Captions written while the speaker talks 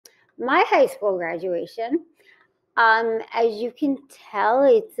my high school graduation. As you can tell,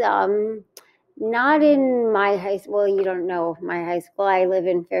 it's not in my high school. Well, you don't know my high school. I lived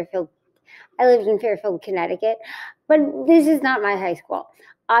in Fairfield, Connecticut, but this is not my high school.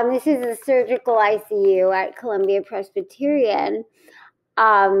 This is a surgical ICU at Columbia Presbyterian,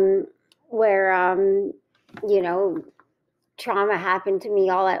 where trauma happened to me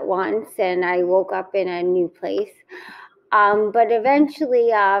all at once, and I woke up in a new place. But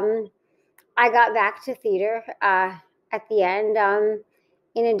eventually, I got back to theater at the end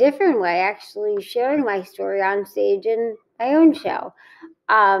in a different way, actually sharing my story on stage in my own show.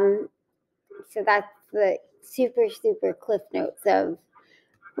 So that's the super, super cliff notes of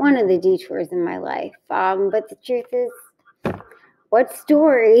one of the detours in my life. But the truth is, what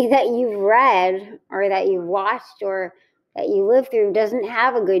story that you've read or that you've watched or that you lived through doesn't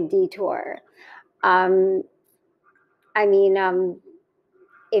have a good detour?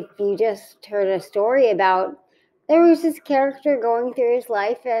 If you just heard a story about there was this character going through his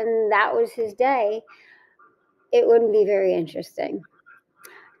life and that was his day, it wouldn't be very interesting.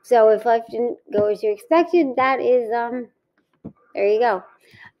 So if life didn't go as you expected, that is, there you go,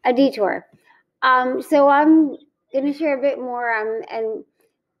 a detour. So I'm going to share a bit more, and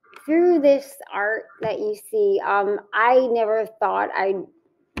through this art that you see, I never thought I'd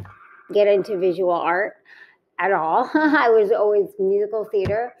get into visual art at all. I was always musical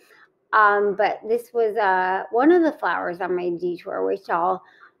theater. But this was one of the flowers on my detour, which I'll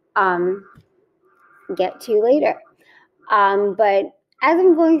get to later. But as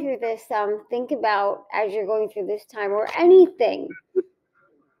I'm going through this, think about, as you're going through this time or anything,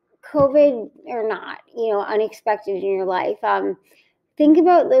 COVID or not, unexpected in your life, think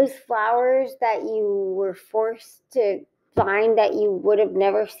about those flowers that you were forced to find that you would have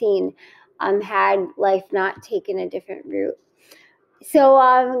never seen had life not taken a different route.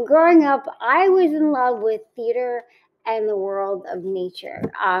 So growing up, I was in love with theater and the world of nature.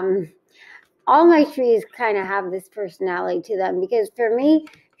 All my trees kind of have this personality to them because for me,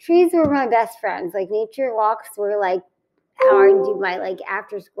 trees were my best friends. Like nature walks were like how I do my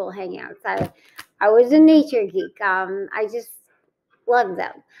after school hangouts. I was a nature geek. I just loved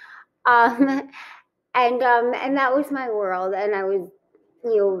them. And that was my world. And I was,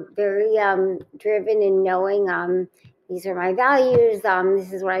 very driven in knowing these are my values.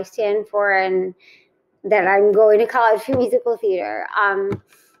 This is what I stand for, and that I'm going to college for musical theater.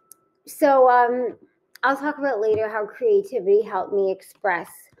 So I'll talk about later how creativity helped me express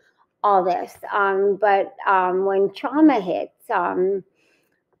all this. But when trauma hits,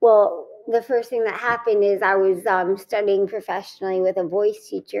 well, the first thing that happened is I was studying professionally with a voice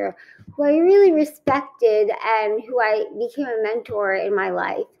teacher who I really respected and who I became a mentor in my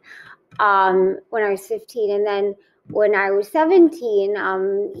life when I was 15. And then when I was 17,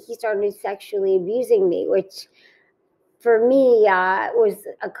 he started sexually abusing me, which for me was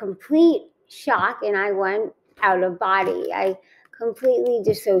a complete shock, and I went out of body. I completely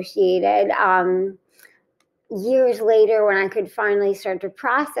dissociated. Years later, when I could finally start to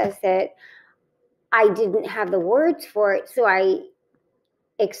process it, I didn't have the words for it, so I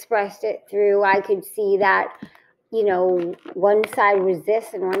expressed it through, I could see that, one side was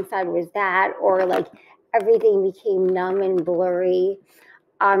this and one side was that, or everything became numb and blurry.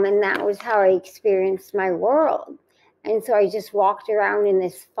 And that was how I experienced my world. And so I just walked around in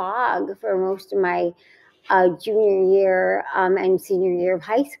this fog for most of my junior year and senior year of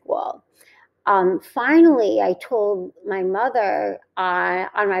high school. Finally, I told my mother on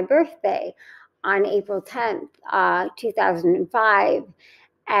my birthday on April 10th, 2005.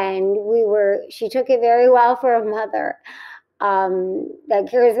 And she took it very well for a mother that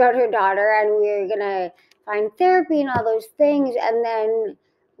cares about her daughter. And we were going to find therapy and all those things. And then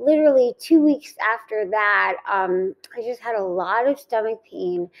literally 2 weeks after that, I just had a lot of stomach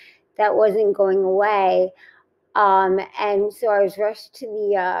pain that wasn't going away. And so I was rushed to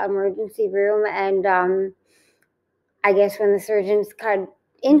the emergency room, and I guess when the surgeons cut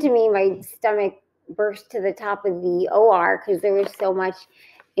into me, my stomach burst to the top of the OR because there was so much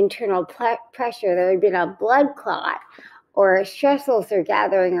internal pressure. There had been a blood clot or a stress ulcer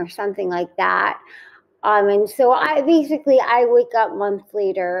gathering or something like that. And so I wake up months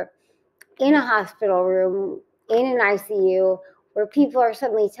later in a hospital room, in an ICU, where people are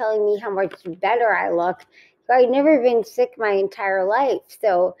suddenly telling me how much better I look. I'd never been sick my entire life.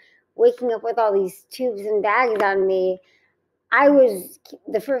 So waking up with all these tubes and bags on me,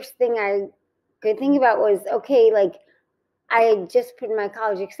 the first thing I could think about was, okay, I had just put in my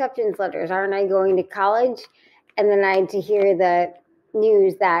college acceptance letters. Aren't I going to college? And then I had to hear the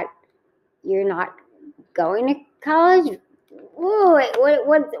news that you're not going to college.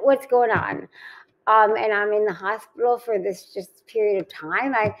 what's going on? And I'm in the hospital for this just period of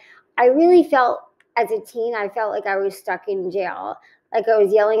time. I really felt, as a teen, I felt like I was stuck in jail. Like I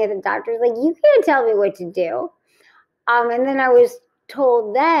was yelling at the doctors, like, you can't tell me what to do. And then I was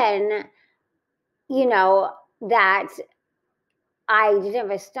told then, that I didn't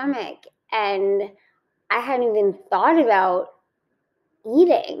have a stomach, and I hadn't even thought about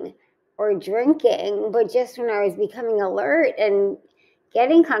eating or drinking, but just when I was becoming alert and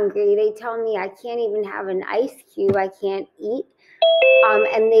getting hungry, they tell me I can't even have an ice cube, I can't eat,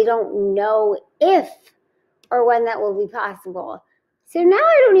 and they don't know if or when that will be possible. So now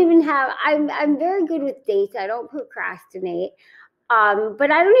I don't even have, I'm very good with dates, I don't procrastinate,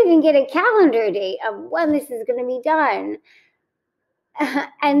 but I don't even get a calendar date of when this is going to be done.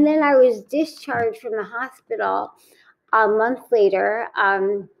 And then I was discharged from the hospital a month later,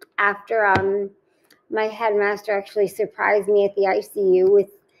 after my headmaster actually surprised me at the ICU with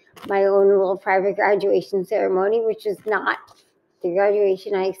my own little private graduation ceremony, which is not the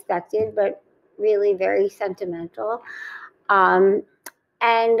graduation I expected, but really very sentimental. And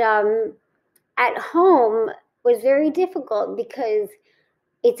at home was very difficult because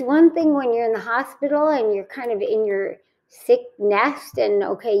it's one thing when you're in the hospital and you're kind of in your sick nest and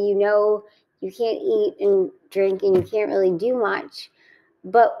okay, you can't eat and drink and you can't really do much.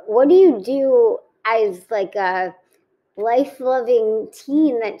 But what do you do as like a life-loving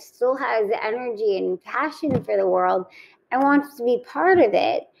teen that still has energy and passion for the world and wants to be part of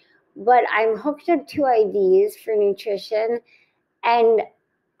it? But I'm hooked up to IVs for nutrition, and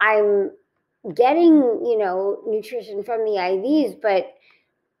I'm getting, nutrition from the IVs, but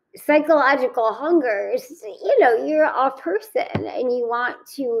psychological hunger is, you're a person and you want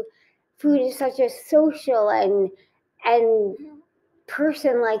to, food is such a social and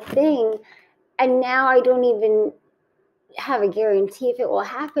person-like thing, and now I don't even have a guarantee if it will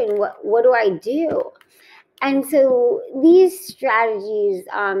happen. What do I do? And so these strategies,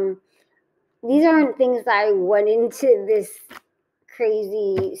 these aren't things that I went into this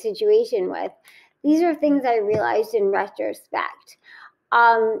crazy situation with. These are things I realized in retrospect.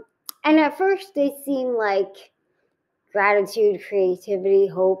 And at first they seem like gratitude, creativity,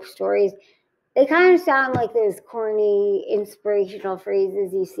 hope stories. They kind of sound like those corny inspirational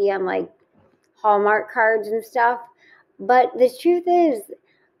phrases you see on like Hallmark cards and stuff. But the truth is,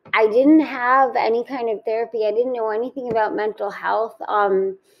 I didn't have any kind of therapy. I didn't know anything about mental health.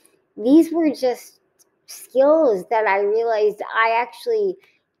 These were just skills that I realized I actually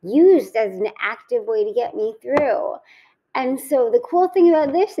used as an active way to get me through. And so the cool thing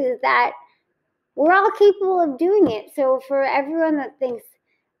about this is that we're all capable of doing it. So for everyone that thinks,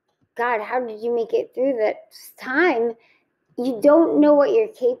 God, how did you make it through this time? You don't know what you're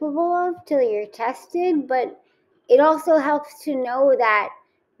capable of till you're tested, but it also helps to know that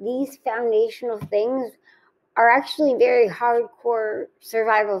these foundational things are actually very hardcore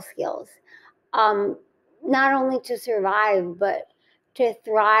survival skills. Not only to survive, but to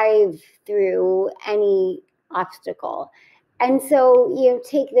thrive through any obstacle. And so,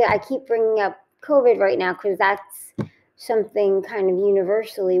 I keep bringing up COVID right now because that's something kind of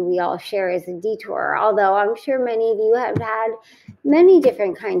universally we all share as a detour, although I'm sure many of you have had many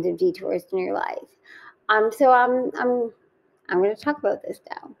different kinds of detours in your life. So I'm going to talk about this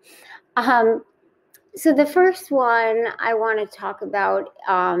now. So the first one I want to talk about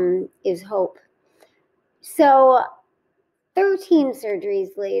is hope. So 13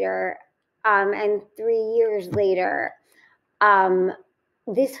 surgeries later, and 3 years later,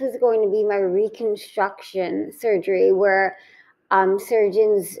 this was going to be my reconstruction surgery where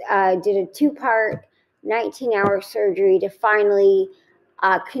surgeons did a 2-part 19-hour surgery to finally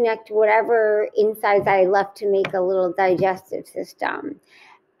connect whatever insides I left to make a little digestive system.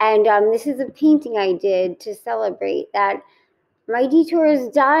 And this is a painting I did to celebrate that my detour is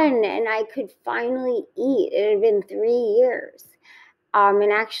done and I could finally eat. It had been 3 years.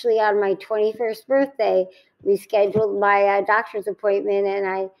 And actually on my 21st birthday, we scheduled my doctor's appointment, and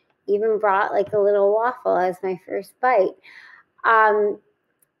I even brought like a little waffle as my first bite.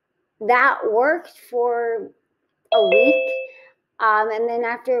 That worked for a week. And then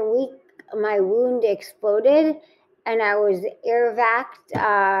after a week, my wound exploded and I was air vac'd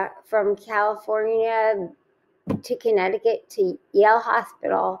from California to Connecticut to Yale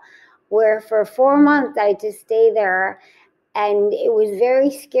Hospital, where for 4 months I had to stay there. And it was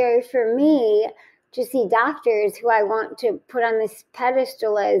very scary for me to see doctors who I want to put on this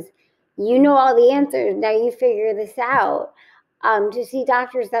pedestal as, all the answers, now you figure this out, to see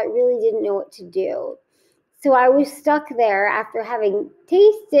doctors that really didn't know what to do. So I was stuck there after having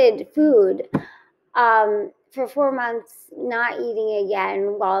tasted food for 4 months not eating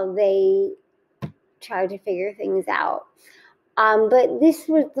again while they tried to figure things out. But this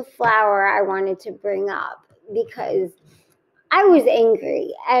was the flower I wanted to bring up because I was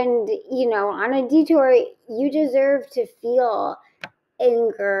angry. And, on a detour, you deserve to feel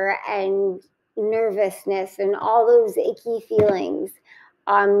anger and nervousness and all those icky feelings.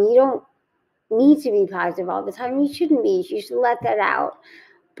 You don't need to be positive all the time. You shouldn't be. You should let that out.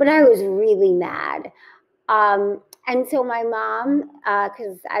 But I was really mad. And so my mom,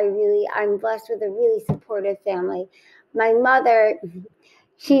 because I'm blessed with a really supportive family. My mother,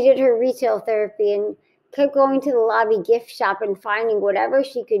 she did her retail therapy and kept going to the lobby gift shop and finding whatever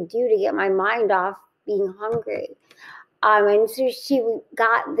she could do to get my mind off being hungry. And so she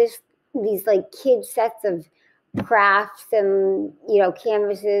got these like kid sets of crafts and,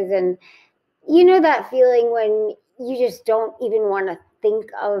 canvases, and that feeling when you just don't even want to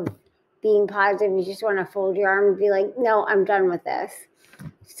think of being positive. You just want to fold your arms and be like, no, I'm done with this.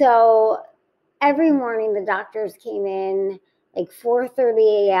 So every morning the doctors came in like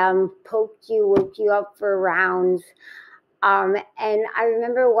 4:30 a.m., woke you up for rounds. And I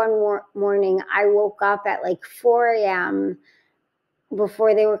remember one morning I woke up at like 4 a.m.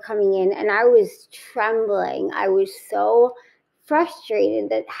 before they were coming in, and I was trembling. I was so frustrated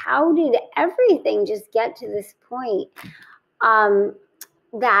that how did everything just get to this point?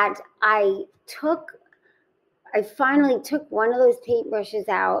 That I finally took one of those paintbrushes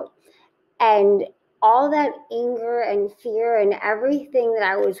out, and all that anger and fear and everything that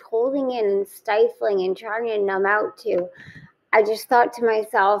I was holding in and stifling and trying to numb out to, I just thought to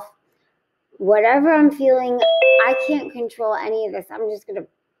myself, whatever I'm feeling, I can't control any of this. I'm just going to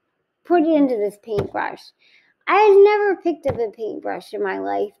put it into this paintbrush. I had never picked up a paintbrush in my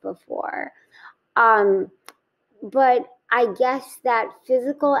life before. But I guess that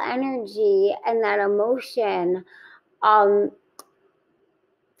physical energy and that emotion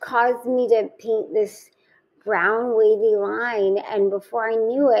caused me to paint this brown wavy line. And before I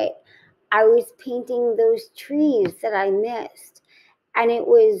knew it, I was painting those trees that I missed. And it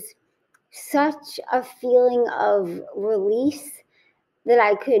was such a feeling of release that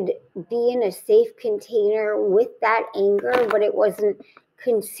I could be in a safe container with that anger, but it wasn't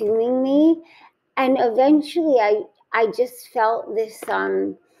consuming me. And eventually I just felt this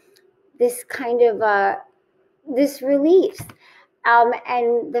kind of this release.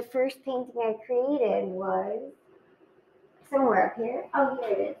 And the first painting I created was somewhere up here. Oh,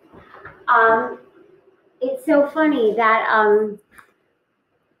 here it is. It's so funny that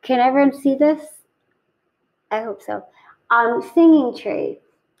can everyone see this? I hope so. Singing tree.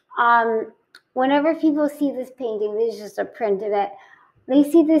 Whenever people see this painting, there's just a print of it. They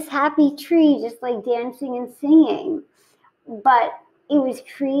see this happy tree just like dancing and singing. But it was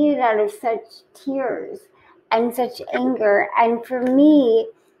created out of such tears and such anger. And for me,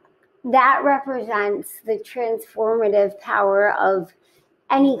 that represents the transformative power of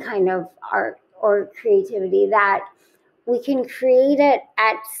any kind of art or creativity, that we can create it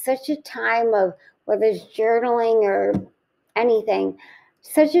at such a time of, whether it's journaling or anything,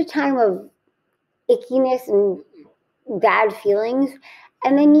 such a time of ickiness and bad feelings.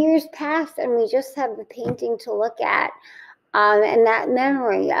 And then years pass and we just have the painting to look at. And that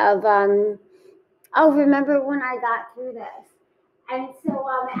memory of, remember when I got through this? And so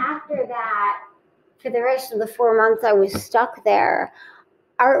after that, for the rest of the 4 months I was stuck there,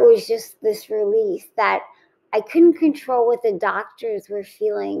 art was just this release that I couldn't control what the doctors were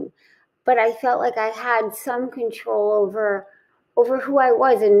feeling, but I felt like I had some control over who I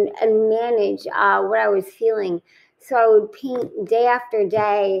was and manage what I was feeling. So I would paint day after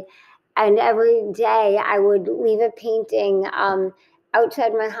day, and every day I would leave a painting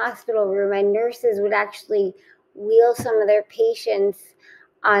outside my hospital room, and nurses would actually wheel some of their patients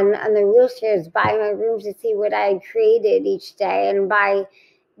on their wheelchairs by my room to see what I had created each day. And by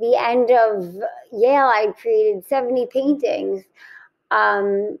the end of Yale, I'd created 70 paintings.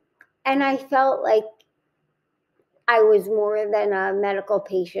 And I felt like I was more than a medical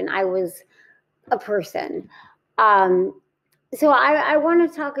patient. I was a person. So I want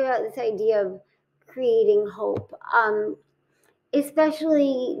to talk about this idea of creating hope,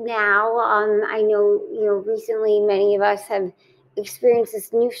 especially now. I know, recently many of us have experienced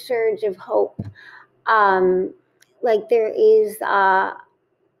this new surge of hope. Like there is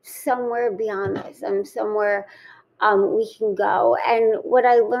somewhere beyond this, and somewhere we can go. And what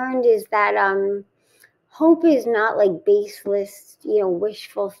I learned is that hope is not like baseless,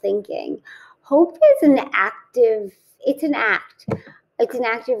 wishful thinking. Hope is an act. It's an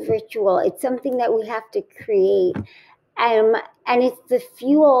active ritual. It's something that we have to create. And it's the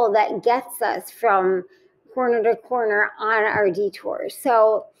fuel that gets us from corner to corner on our detours.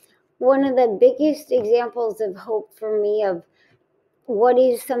 So one of the biggest examples of hope for me, of what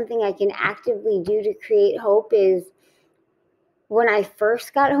is something I can actively do to create hope, is when I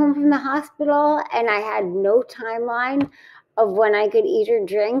first got home from the hospital and I had no timeline of when I could eat or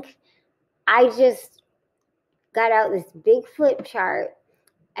drink, I just got out this big flip chart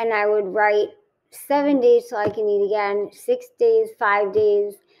and I would write 7 days till I can eat again, 6 days, 5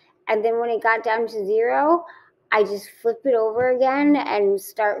 days. And then when it got down to 0, I just flip it over again and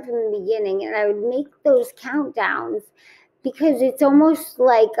start from the beginning. And I would make those countdowns, because it's almost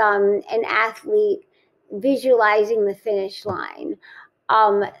like an athlete visualizing the finish line.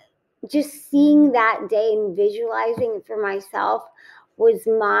 Just seeing that day and visualizing it for myself was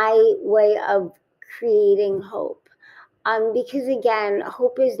my way of creating hope. Because again,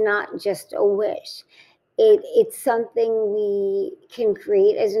 hope is not just a wish. It's something we can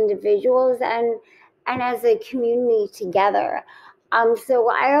create as individuals and as a community together. So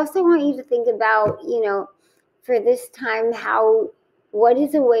I also want you to think about, for this time, what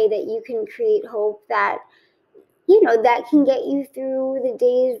is a way that you can create hope that, that can get you through the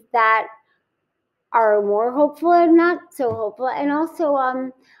days that are more hopeful and not so hopeful. And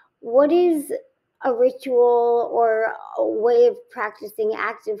also, what is a ritual or a way of practicing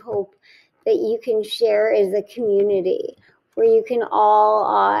active hope that you can share as a community, where you can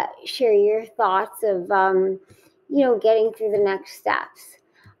all share your thoughts of, getting through the next steps.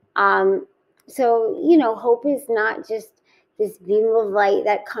 So, hope is not just this beam of light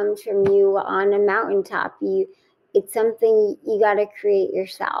that comes from you on a mountaintop. It's something you got to create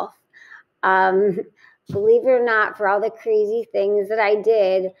yourself. Believe it or not, for all the crazy things that I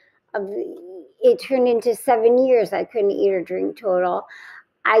did, it turned into 7 years I couldn't eat or drink total.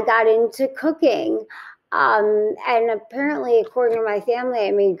 I got into cooking, and apparently, according to my family,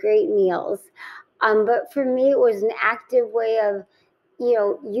 I made great meals. But for me, it was an active way of,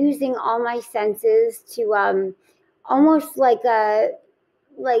 using all my senses to almost like a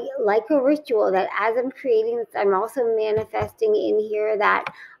ritual, that as I'm creating this, I'm also manifesting in here that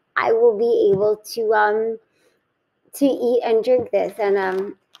I will be able to eat and drink this.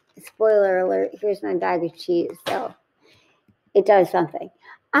 And spoiler alert, here's my bag of cheese, so it does something.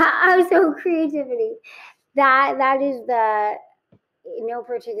 So creativity, that is the, in no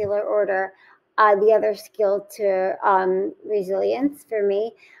particular order, the other skill to resilience for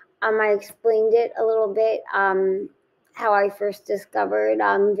me. I explained it a little bit, how I first discovered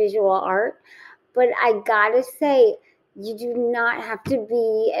visual art. But I gotta say, you do not have to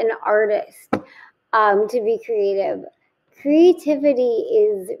be an artist to be creative. Creativity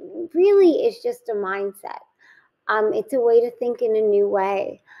is just a mindset. It's a way to think in a new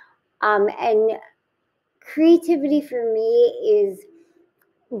way. And creativity for me is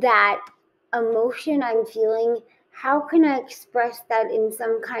that emotion I'm feeling. How can I express that in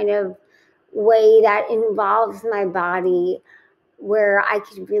some kind of way that involves my body, where I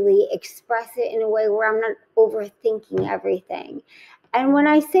could really express it in a way where I'm not overthinking everything? And when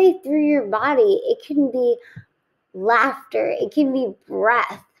I say through your body, it can be laughter, it can be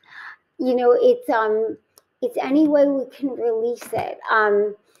breath. It's any way we can release it.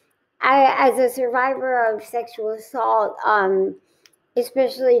 As a survivor of sexual assault,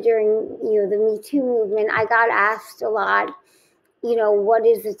 especially during the Me Too movement, I got asked a lot, what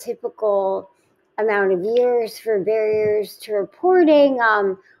is the typical amount of years for barriers to reporting?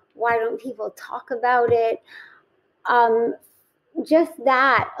 Why don't people talk about it? Just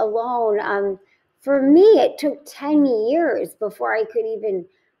that alone, for me, it took 10 years before I could even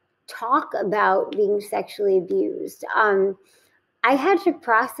talk about being sexually abused. I had to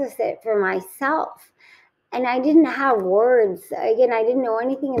process it for myself, and I didn't have words. Again, I didn't know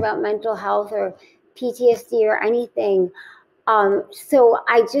anything about mental health or PTSD or anything. So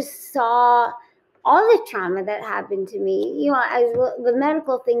I just saw all the trauma that happened to me, as the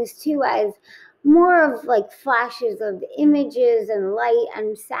medical things too, as more of like flashes of images and light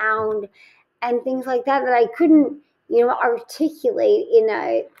and sound and things like that I couldn't, articulate in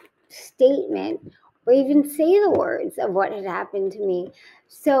a statement or even say the words of what had happened to me.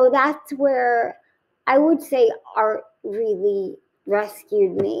 So that's where I would say art really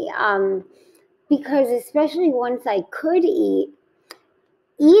rescued me, because especially once I could eating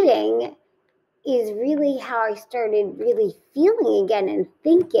is really how I started really feeling again and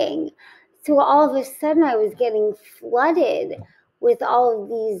thinking. So all of a sudden I was getting flooded with all of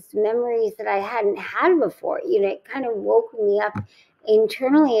these memories that I hadn't had before. It kind of woke me up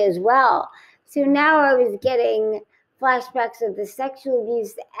internally as well. So now I was getting flashbacks of the sexual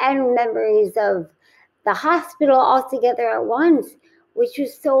abuse and memories of the hospital all together at once, which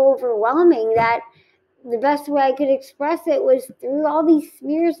was so overwhelming that the best way I could express it was through all these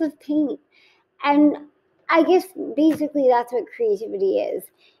smears of paint. And I guess basically that's what creativity is.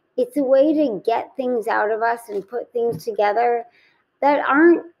 It's a way to get things out of us and put things together that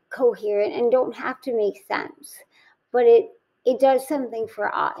aren't coherent and don't have to make sense, but it does something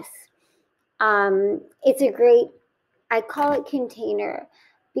for us. It's a great, I call it container,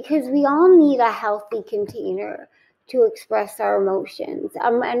 because we all need a healthy container to express our emotions.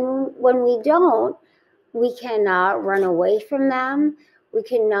 And when we don't, we can run away from them. We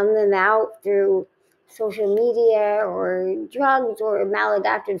can numb them out through social media or drugs or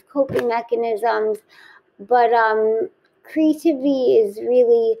maladaptive coping mechanisms. But creativity is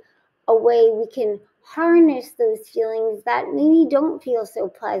really a way we can harness those feelings that maybe don't feel so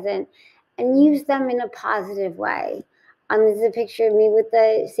pleasant and use them in a positive way. This is a picture of me with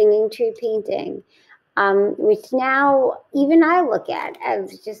the singing tree painting, which now even I look at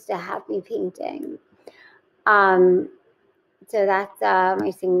as just a happy painting. So that's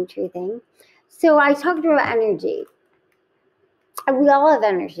my singing tree thing. So I talked about energy. We all have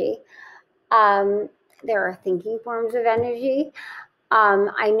energy. There are thinking forms of energy.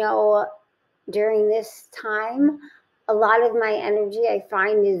 I know during this time, a lot of my energy I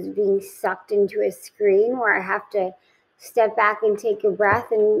find is being sucked into a screen where I have to step back and take a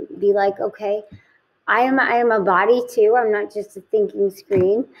breath and be like, okay, I am a body too. I'm not just a thinking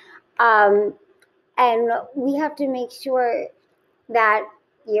screen. And we have to make sure that,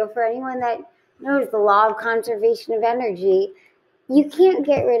 for anyone that knows the law of conservation of energy, you can't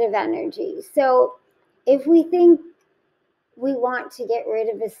get rid of energy. So if we think we want to get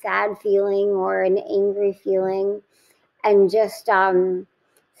rid of a sad feeling or an angry feeling, and just someone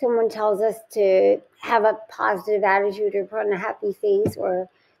tells us to have a positive attitude or put on a happy face or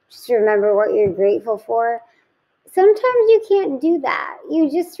just remember what you're grateful for, sometimes you can't do that.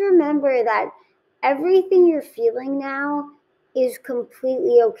 You just remember that everything you're feeling now is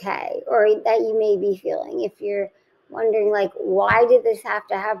completely okay, or that you may be feeling. If you're wondering, like, why did this have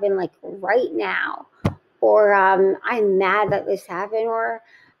to happen, like, right now? Or I'm mad that this happened, or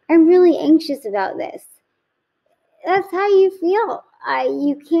I'm really anxious about this. That's how you feel.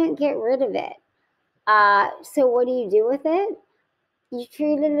 You can't get rid of it. So what do you do with it? You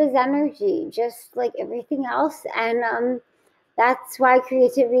treat it as energy, just like everything else. And that's why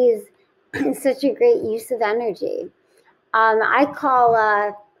creativity is such a great use of energy. I call,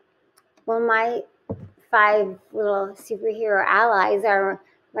 my 5 little superhero allies are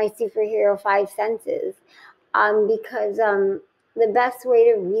my superhero 5 senses. Because the best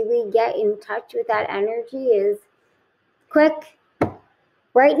way to really get in touch with that energy is quick,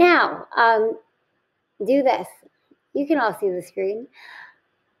 right now. Do this. You can all see the screen.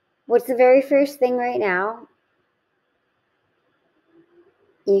 What's the very first thing right now?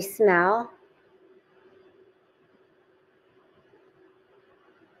 You smell.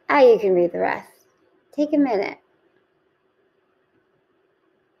 You can read the rest. Take a minute.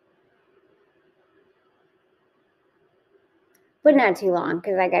 But not too long,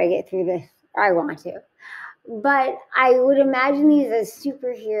 because I got to get through this. I want to. But I would imagine these as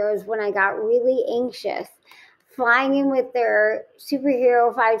superheroes when I got really anxious, flying in with their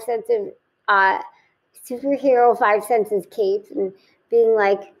superhero 5 senses capes and being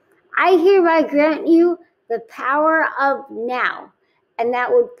like, I hereby grant you the power of now. And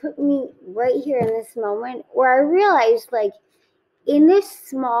that would put me right here in this moment where I realized, like, in this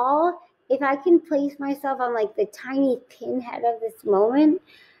small, if I can place myself on like the tiny pinhead of this moment,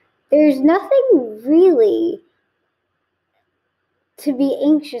 there's nothing really to be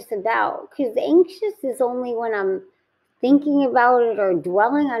anxious about, because anxious is only when I'm thinking about it or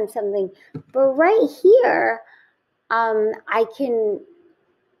dwelling on something. But right here, I can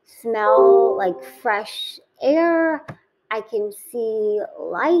smell like fresh air. I can see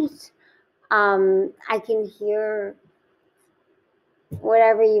light. I can hear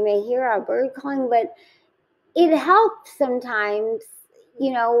whatever you may hear, a bird calling, but it helps sometimes,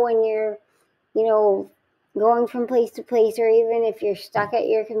 when you're, going from place to place, or even if you're stuck at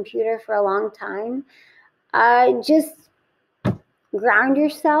your computer for a long time, just ground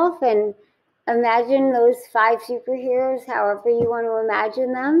yourself and imagine those 5 superheroes, however you want to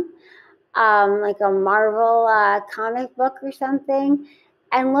imagine them, like a Marvel comic book or something,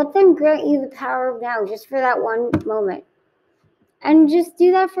 and let them grant you the power of now just for that one moment. And just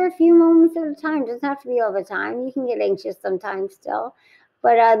do that for a few moments at a time. It doesn't have to be all the time. You can get anxious sometimes still,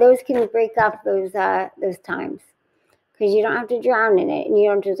 but those can break up those times, because you don't have to drown in it, and you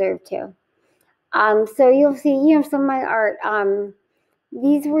don't deserve to. So you'll see, some of my art.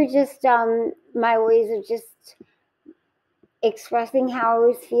 These were just my ways of just expressing how I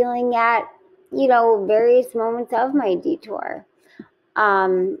was feeling at various moments of my detour.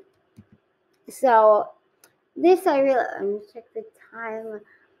 So this let me check the time.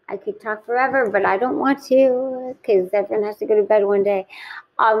 I could talk forever, but I don't want to because everyone has to go to bed one day.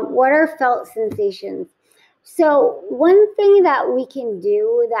 What are felt sensations? So one thing that we can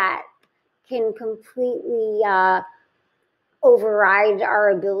do that can completely override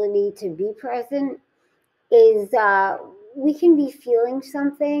our ability to be present is we can be feeling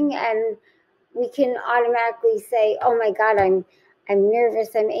something and we can automatically say, "Oh my God, I'm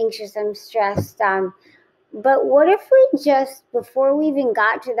nervous, I'm anxious, I'm stressed." But what if we just, before we even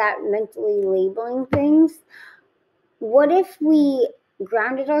got to that mentally labeling things, what if we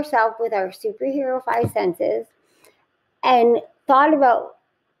grounded ourselves with our superhero five senses and thought about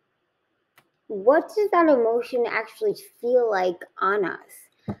what does that emotion actually feel like on us?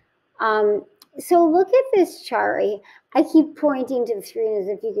 So look at this chart. I keep pointing to the screen as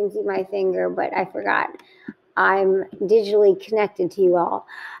if you can see my finger, but I forgot. I'm digitally connected to you all.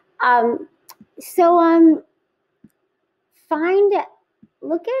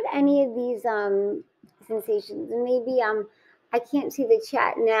 Look at any of these sensations. And maybe I can't see the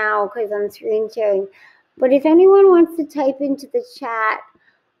chat now because I'm screen sharing. But if anyone wants to type into the chat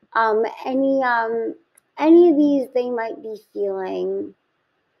any of these they might be feeling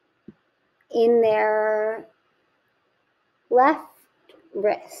in their left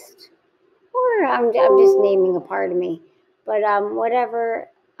wrist, or I'm just naming a part of me, but whatever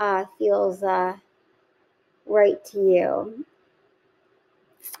feels right to you.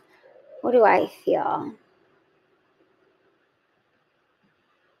 What do I feel?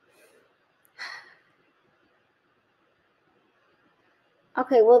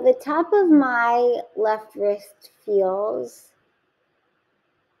 Okay, well, the top of my left wrist feels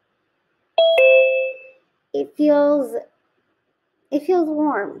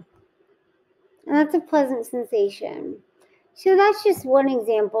warm, and that's a pleasant sensation. So that's just one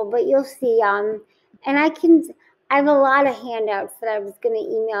example, but you'll see, and I have a lot of handouts that I was going to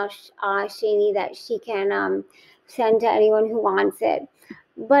email Shani that she can send to anyone who wants it.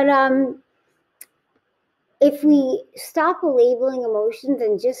 But if we stop labeling emotions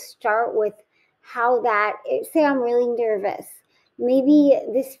and just start with how say I'm really nervous, maybe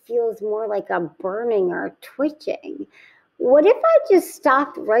this feels more like a burning or a twitching. What if I just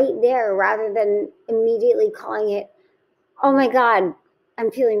stopped right there rather than immediately calling it, "Oh my God,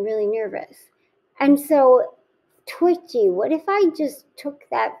 I'm feeling really nervous"? And so twitchy, what if I just took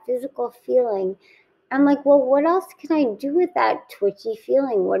that physical feeling and like, well, what else can I do with that twitchy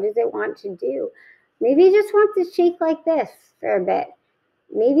feeling? What does it want to do? Maybe it just wants to shake like this for a bit.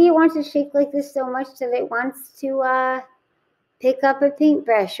 Maybe it wants to shake like this so much that it wants to pick up a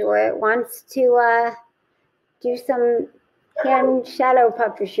paintbrush, or it wants to do some hand shadow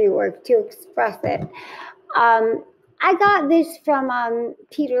puppetry work to express it. I got this from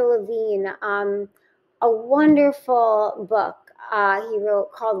Peter Levine, a wonderful book he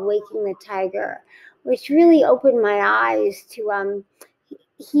wrote called Waking the Tiger, which really opened my eyes to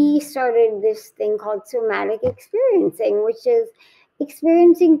he started this thing called somatic experiencing, which is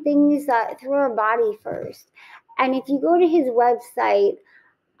experiencing things through our body first. And if you go to his website,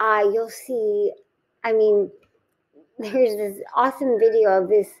 you'll see, I mean, there's this awesome video of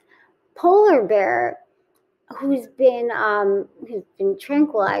this polar bear who's been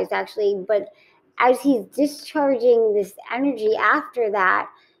tranquilized, actually, but as he's discharging this energy after that,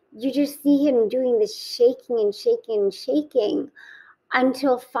 you just see him doing this shaking and shaking and shaking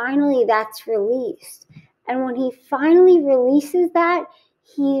until finally that's released. And when he finally releases that,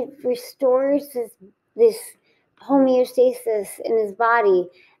 he restores this homeostasis in his body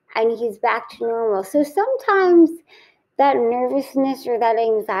and he's back to normal. So sometimes that nervousness or that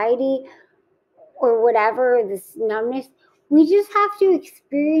anxiety or whatever, this numbness, we just have to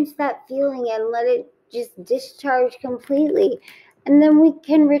experience that feeling and let it just discharge completely. And then we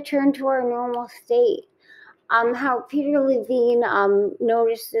can return to our normal state. How Peter Levine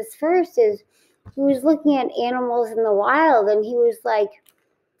noticed this first is he was looking at animals in the wild and he was like,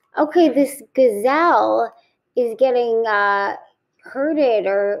 okay, this gazelle is getting herded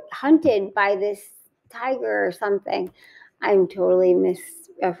or hunted by this tiger or something. I'm totally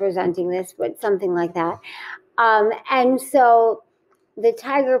misrepresenting this, but something like that. And so the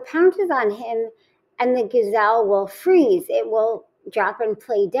tiger pounces on him and the gazelle will freeze. It will drop and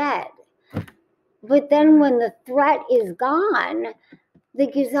play dead. But then when the threat is gone, the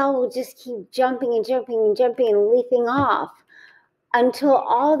gazelle will just keep jumping and jumping and jumping and leaping off until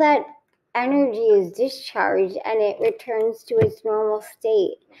all that energy is discharged and it returns to its normal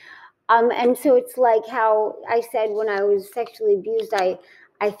state. And so it's like how I said when I was sexually abused, I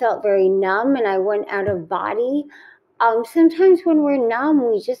I felt very numb and I went out of body. Sometimes when we're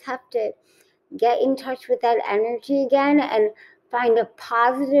numb, we just have to get in touch with that energy again and find a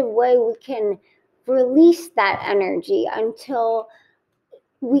positive way we can release that energy until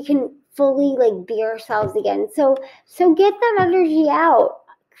we can fully like be ourselves again. So get that energy out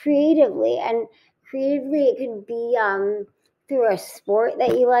creatively, and creatively it could be through a sport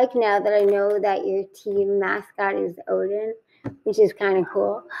that you like. Now that I know that your team mascot is Odin, which is kind of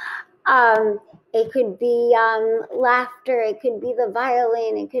cool. It could be laughter, it could be the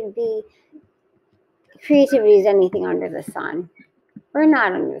violin, it could be creativity is anything under the sun or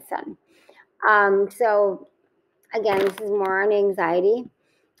not under the sun. So again, this is more on anxiety.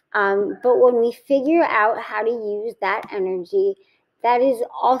 But when we figure out how to use that energy, that is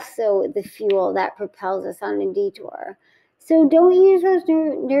also the fuel that propels us on a detour. So don't use those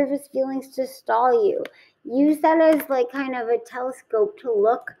nervous feelings to stall you. Use that as like kind of a telescope to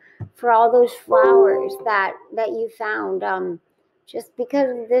look for all those flowers that you found just because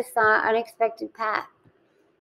of this unexpected path.